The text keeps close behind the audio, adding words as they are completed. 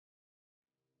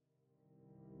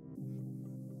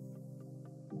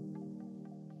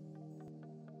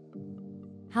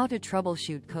How to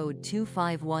troubleshoot code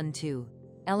 2512,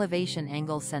 elevation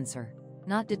angle sensor,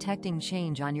 not detecting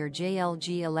change on your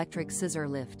JLG electric scissor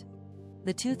lift.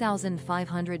 The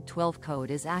 2512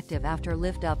 code is active after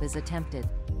lift up is attempted.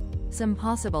 Some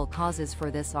possible causes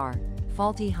for this are: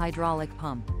 faulty hydraulic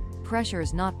pump,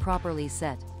 pressures not properly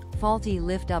set, faulty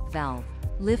lift up valve,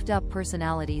 lift up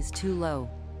personalities too low,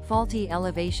 faulty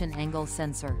elevation angle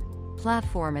sensor,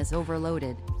 platform is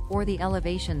overloaded, or the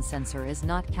elevation sensor is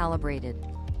not calibrated.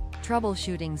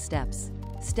 Troubleshooting steps.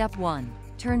 Step 1.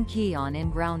 Turn key on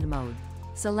in ground mode.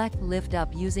 Select lift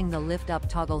up using the lift up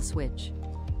toggle switch.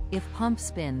 If pump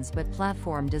spins but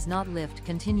platform does not lift,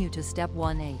 continue to step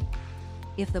 1A.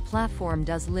 If the platform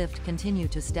does lift, continue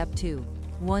to step 2.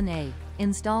 1A.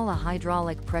 Install a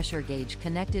hydraulic pressure gauge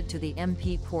connected to the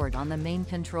MP port on the main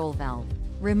control valve.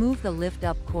 Remove the lift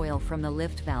up coil from the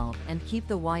lift valve and keep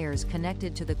the wires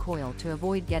connected to the coil to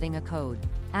avoid getting a code.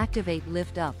 Activate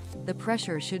lift up. The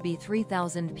pressure should be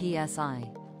 3000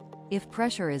 psi. If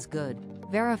pressure is good,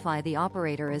 verify the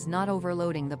operator is not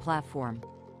overloading the platform.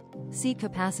 See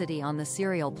capacity on the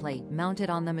serial plate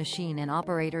mounted on the machine in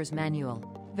operator's manual.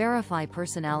 Verify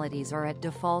personalities are at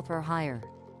default or higher.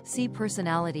 See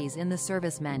personalities in the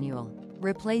service manual.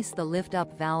 Replace the lift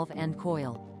up valve and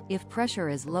coil. If pressure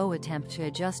is low, attempt to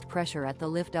adjust pressure at the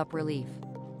lift up relief.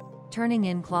 Turning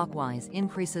in clockwise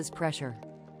increases pressure.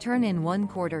 Turn in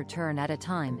 1/4 turn at a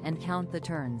time and count the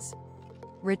turns.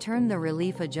 Return the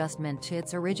relief adjustment to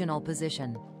its original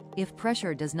position. If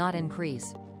pressure does not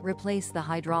increase, replace the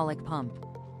hydraulic pump.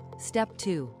 Step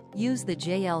 2. Use the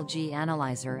JLG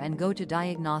analyzer and go to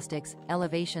Diagnostics,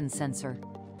 Elevation Sensor.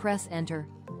 Press Enter.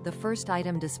 The first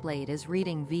item displayed is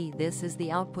reading V. This is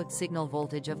the output signal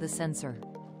voltage of the sensor.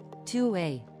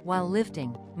 2A. While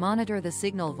lifting, monitor the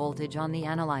signal voltage on the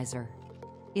analyzer.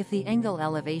 If the angle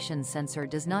elevation sensor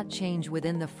does not change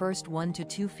within the first 1 to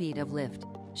 2 feet of lift,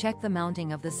 check the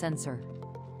mounting of the sensor.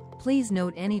 Please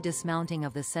note any dismounting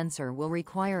of the sensor will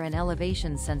require an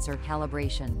elevation sensor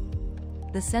calibration.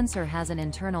 The sensor has an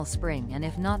internal spring, and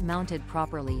if not mounted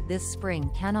properly, this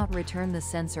spring cannot return the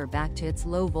sensor back to its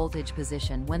low voltage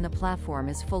position when the platform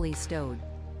is fully stowed.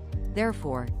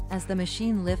 Therefore, as the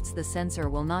machine lifts, the sensor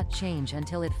will not change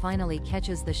until it finally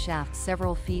catches the shaft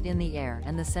several feet in the air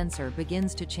and the sensor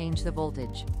begins to change the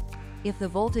voltage. If the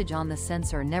voltage on the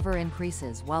sensor never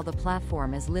increases while the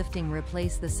platform is lifting,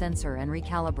 replace the sensor and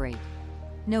recalibrate.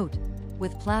 Note: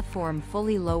 with platform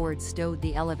fully lowered stowed,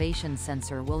 the elevation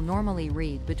sensor will normally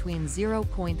read between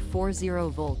 0.40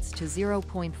 volts to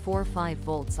 0.45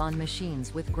 volts on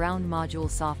machines with ground module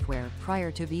software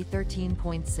prior to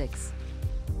V13.6.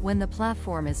 When the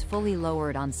platform is fully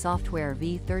lowered on software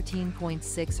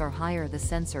V13.6 or higher, the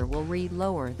sensor will read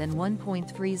lower than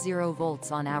 1.30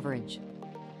 volts on average.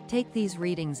 Take these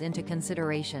readings into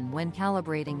consideration when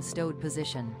calibrating stowed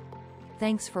position.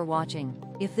 Thanks for watching.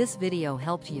 If this video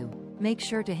helped you, make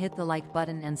sure to hit the like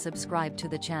button and subscribe to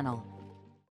the channel.